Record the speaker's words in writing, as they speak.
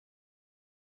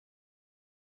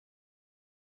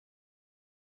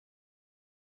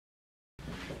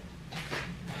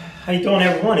How you doing,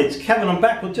 everyone? It's Kevin. I'm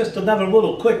back with just another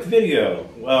little quick video.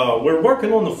 We're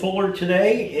working on the fuller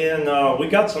today, and we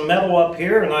got some metal up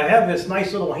here, and I have this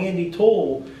nice little handy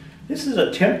tool. This is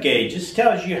a temp gauge. This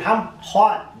tells you how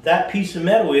hot that piece of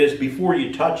metal is before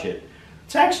you touch it.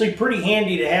 It's actually pretty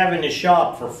handy to have in the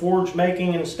shop for forge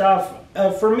making and stuff,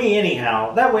 for me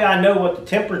anyhow. That way I know what the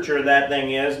temperature of that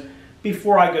thing is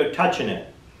before I go touching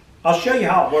it. I'll show you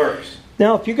how it works.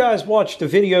 Now, if you guys watched the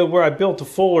video where I built the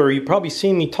fuller, you probably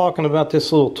seen me talking about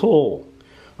this little tool.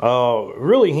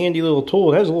 Really handy little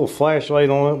tool. It has a little flashlight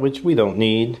on it, which we don't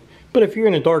need. But if you're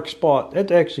in a dark spot,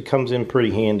 that actually comes in pretty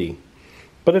handy.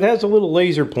 But it has a little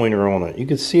laser pointer on it. You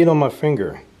can see it on my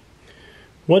finger.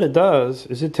 What it does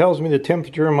is it tells me the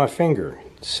temperature of my finger.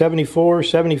 74,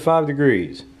 75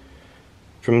 degrees.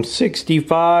 From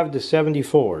 65 to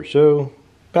 74. So,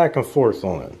 back and forth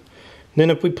on it. Then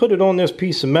if we put it on this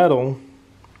piece of metal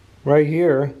right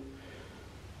here,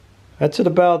 that's at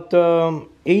about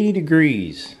 80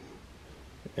 degrees.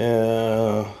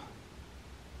 80.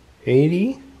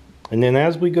 And then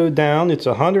as we go down, it's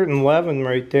 111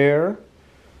 right there.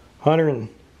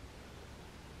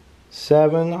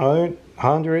 107,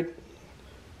 100,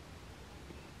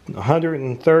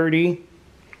 130,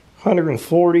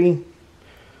 140,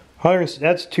 100,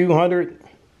 that's 200,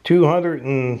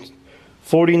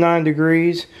 249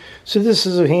 degrees. So this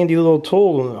is a handy little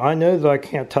tool. I know that I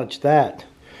can't touch that.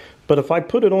 But if I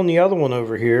put it on the other one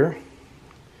over here,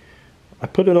 I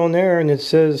put it on there and it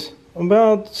says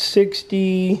about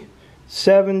 60,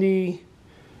 70,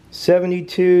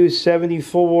 72,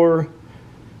 74,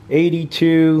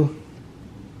 82.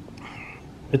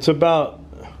 It's about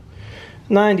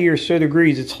 90 or so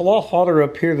degrees. It's a lot hotter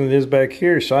up here than it is back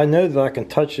here, so I know that I can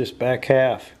touch this back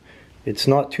half. It's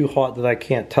not too hot that I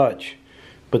can't touch.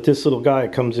 But this little guy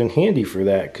comes in handy for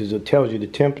that because it tells you the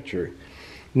temperature.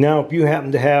 Now, if you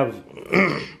happen to have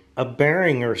a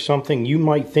bearing or something you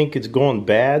might think it's going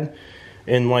bad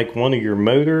in like one of your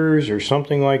motors or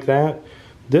something like that,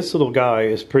 this little guy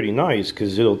is pretty nice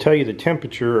because it'll tell you the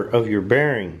temperature of your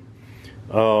bearing.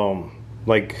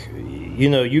 Like, you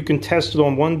know, you can test it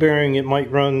on one bearing, it might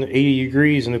run 80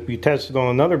 degrees, and if you test it on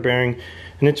another bearing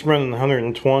and it's running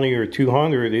 120 or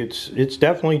 200, it's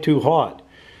definitely too hot.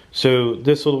 So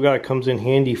this little guy comes in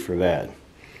handy for that.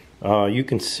 You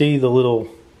can see the little,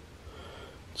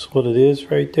 that's what it is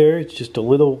right there. It's just a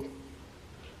little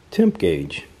temp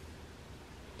gauge.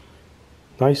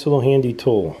 Nice little handy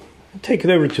tool. I'll take it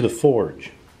over to the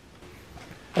forge.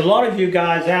 A lot of you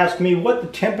guys asked me what the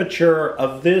temperature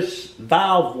of this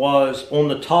valve was on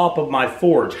the top of my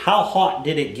forge. How hot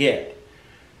did it get?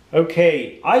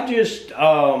 Okay, I just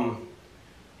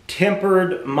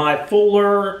tempered my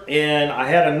fuller, and I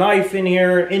had a knife in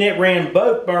here, and it ran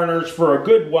both burners for a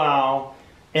good while.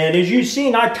 And as you've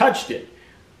seen, I touched it.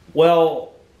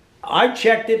 Well, I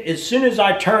checked it as soon as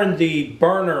I turned the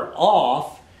burner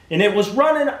off, and it was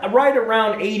running right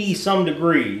around 80 some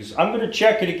degrees. I'm going to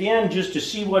check it again just to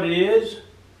see what it is.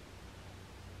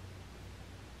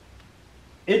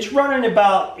 It's running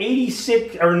about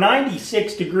 86 or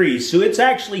 96 degrees, so it's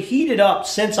actually heated up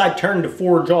since I turned the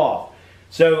forge off.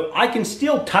 So I can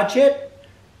still touch it,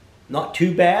 not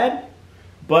too bad,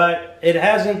 but it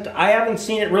hasn't, I haven't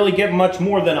seen it really get much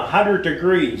more than 100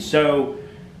 degrees. So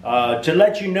to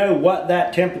let you know what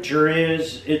that temperature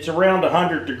is, it's around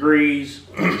 100 degrees.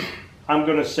 I'm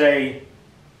going to say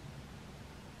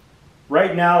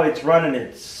right now it's running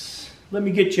its, let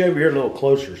me get you over here a little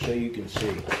closer so you can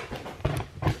see.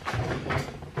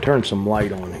 Turn some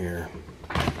light on here.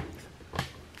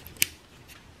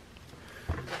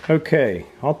 Okay,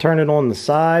 I'll turn it on the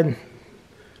side.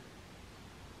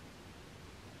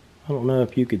 I don't know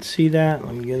if you could see that.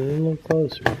 Let me get it a little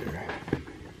closer here.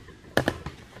 Okay,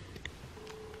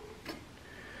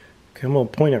 I'm going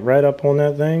to point it right up on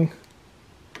that thing.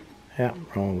 Yeah,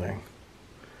 wrong thing. You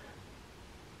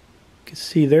can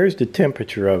see there's the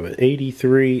temperature of it,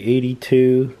 83,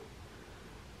 82.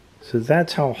 So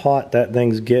that's how hot that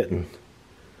thing's getting.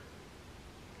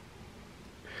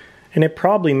 And it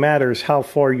probably matters how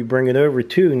far you bring it over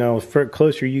to. Now, the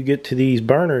closer you get to these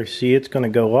burners, see, it's going to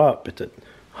go up. It's at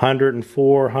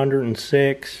 104,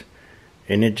 106,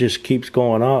 and it just keeps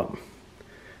going up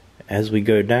as we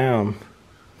go down.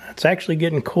 It's actually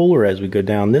getting cooler as we go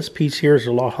down. This piece here is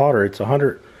a lot hotter. It's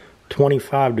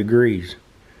 125 degrees.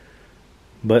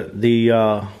 But the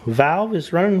valve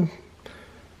is running,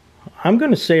 I'm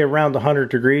going to say around 100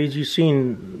 degrees. You've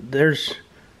seen there's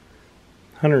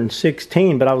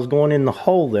 116, but I was going in the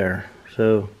hole there,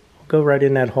 so I'll go right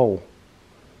in that hole.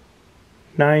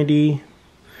 90.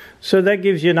 So that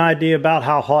gives you an idea about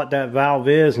how hot that valve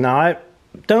is. Now, I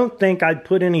don't think I'd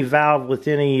put any valve with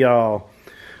any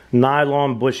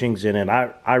nylon bushings in it.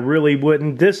 I really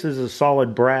wouldn't. This is a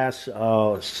solid brass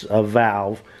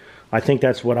valve. I think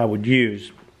that's what I would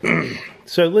use.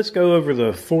 So let's go over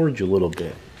the forge a little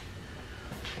bit.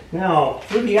 Now,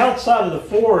 for the outside of the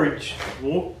forge,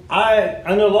 I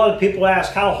know a lot of people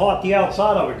ask how hot the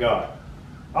outside of it got.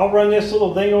 I'll run this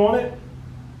little thing on it.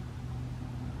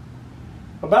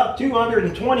 About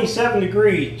 227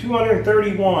 degrees,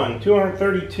 231,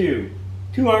 232.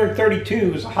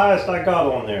 232 is the highest I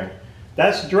got on there.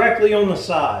 That's directly on the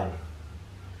side.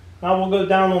 Now we'll go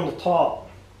down on the top.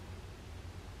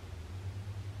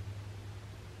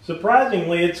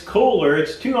 Surprisingly, it's cooler.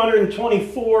 It's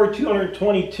 224,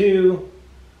 222,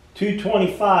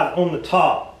 225 on the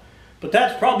top. But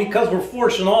that's probably because we're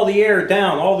forcing all the air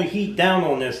down, all the heat down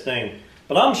on this thing.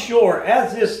 But I'm sure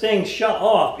as this thing shut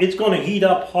off, it's going to heat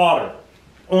up hotter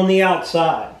on the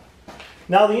outside.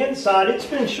 Now the inside, it's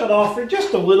been shut off for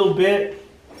just a little bit.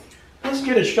 Let's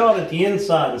get a shot at the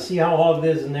inside and see how hot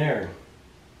it is in there.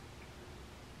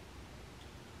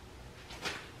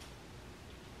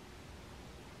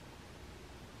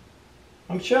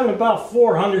 I'm showing about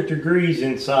 400 degrees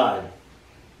inside.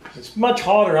 It's much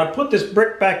hotter. I put this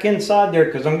brick back inside there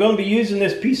because I'm going to be using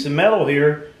this piece of metal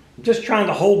here. I'm just trying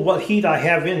to hold what heat I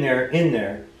have in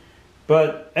there.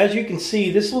 But as you can see,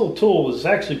 this little tool is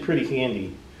actually pretty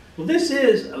handy. Well, this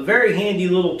is a very handy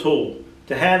little tool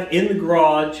to have in the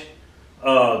garage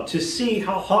to see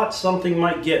how hot something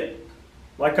might get.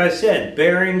 Like I said,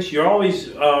 bearings, you're always,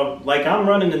 like I'm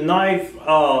running the knife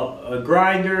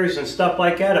grinders and stuff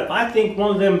like that. If I think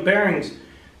one of them bearings,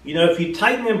 you know, if you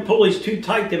tighten them pulleys too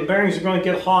tight, them bearings are going to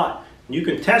get hot. You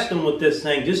can test them with this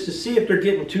thing just to see if they're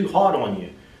getting too hot on you.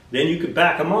 Then you could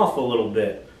back them off a little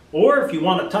bit. Or if you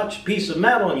want to touch a piece of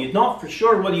metal and you're not for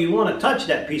sure whether you want to touch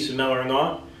that piece of metal or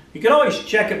not, you can always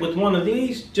check it with one of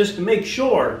these just to make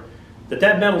sure that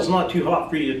that metal's not too hot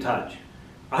for you to touch.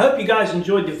 I hope you guys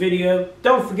enjoyed the video.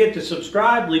 Don't forget to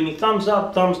subscribe, leave me thumbs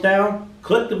up, thumbs down,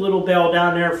 click the little bell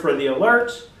down there for the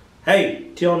alerts.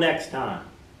 Hey, till next time.